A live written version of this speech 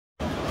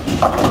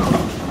What's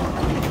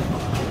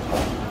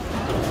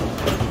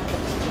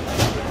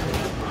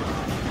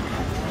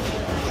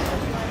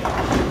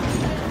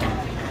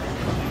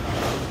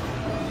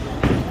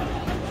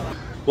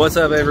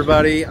up,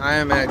 everybody? I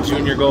am at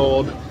Junior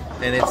Gold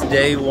and it's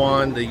day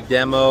one, the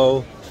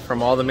demo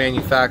from all the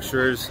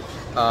manufacturers.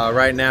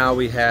 Right now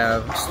we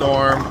have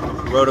Storm,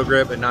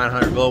 Rotogrip, and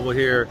 900 Global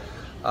here.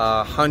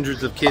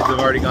 Hundreds of kids have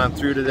already gone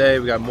through today.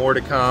 We got more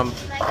to come,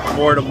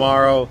 more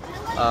tomorrow.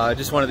 I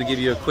just wanted to give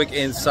you a quick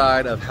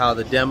insight of how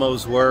the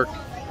demos work.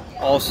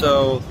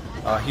 Also,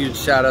 a huge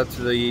shout out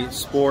to the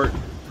sport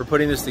for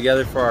putting this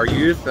together for our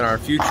youth and our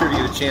future to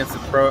get a chance to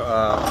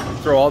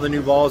throw all the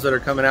new balls that are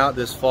coming out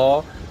this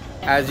fall.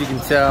 As you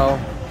can tell,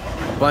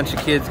 a bunch of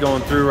kids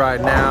going through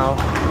right now.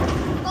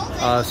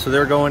 So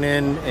they're going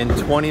in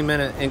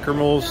 20-minute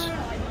increments.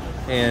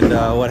 And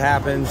what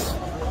happens,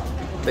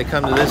 they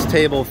come to this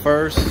table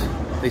first.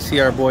 They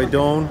see our boy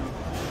Don.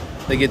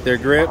 They get their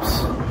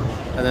grips.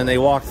 And then they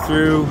walk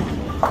through.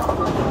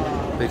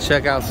 They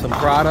check out some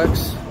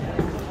products.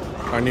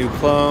 Our new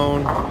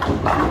clone,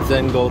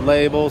 Zen Gold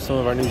label, some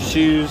of our new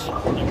shoes,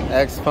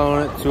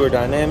 Exponent, Tour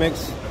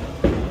Dynamics.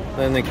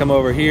 Then they come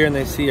over here and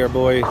they see our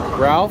boy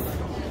Ralph.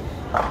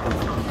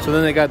 So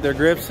then they got their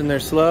grips and their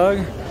slug,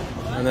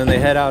 and then they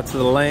head out to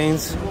the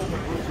lanes.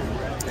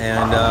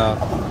 And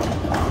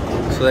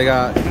so they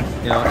got,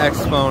 you know,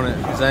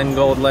 Exponent, Zen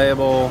Gold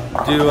label,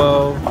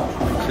 Duo.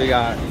 So we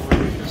got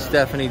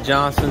Stephanie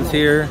Johnson's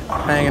here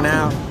hanging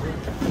out.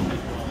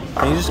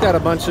 And you just got a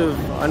bunch of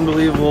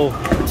unbelievable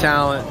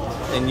talent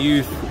and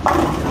youth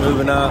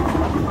moving up.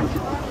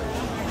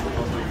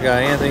 You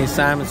got Anthony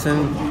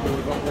Simonson,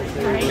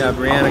 you got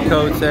Brianna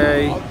Cote,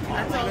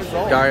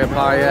 Daria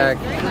Payak,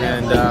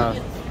 and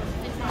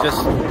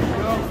just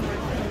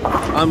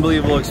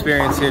unbelievable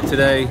experience here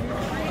today.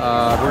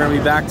 We're going to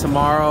be back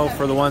tomorrow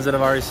for the ones that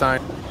have already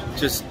signed.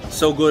 Just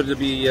so good to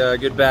be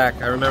good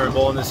back. I remember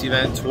bowling this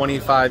event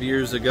 25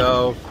 years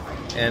ago,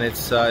 and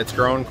it's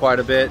grown quite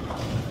a bit.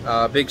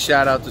 Big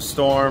shout out to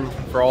Storm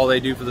for all they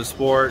do for the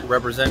sport,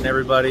 representing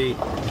everybody.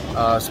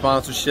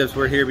 Sponsorships,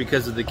 we're here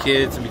because of the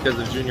kids and because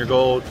of Junior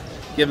Gold,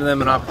 giving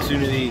them an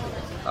opportunity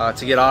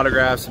to get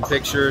autographs and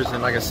pictures,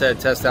 and like I said,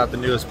 test out the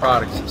newest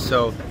products.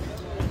 So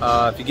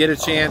if you get a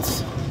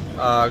chance,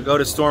 go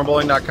to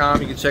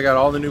stormbowling.com. You can check out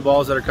all the new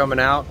balls that are coming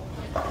out.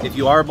 If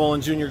you are bowling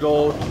Junior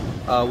Gold,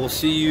 we'll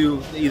see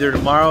you either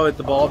tomorrow at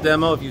the ball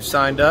demo if you've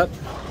signed up,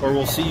 or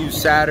we'll see you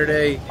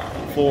Saturday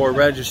for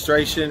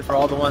registration for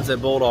all the ones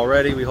that bowled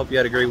already. We hope you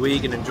had a great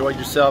week and enjoyed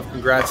yourself.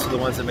 Congrats to the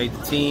ones that made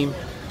the team.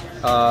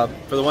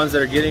 For the ones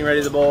that are getting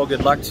ready to bowl,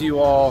 good luck to you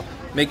all.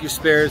 Make your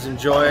spares,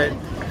 enjoy it,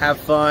 have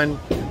fun.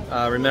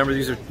 Remember,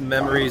 these are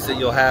memories that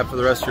you'll have for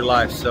the rest of your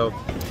life. So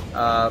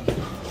I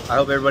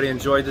hope everybody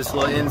enjoyed this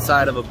little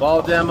inside of a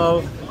ball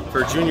demo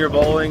for junior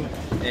bowling,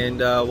 and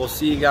we'll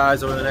see you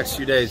guys over the next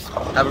few days.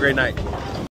 Have a great night.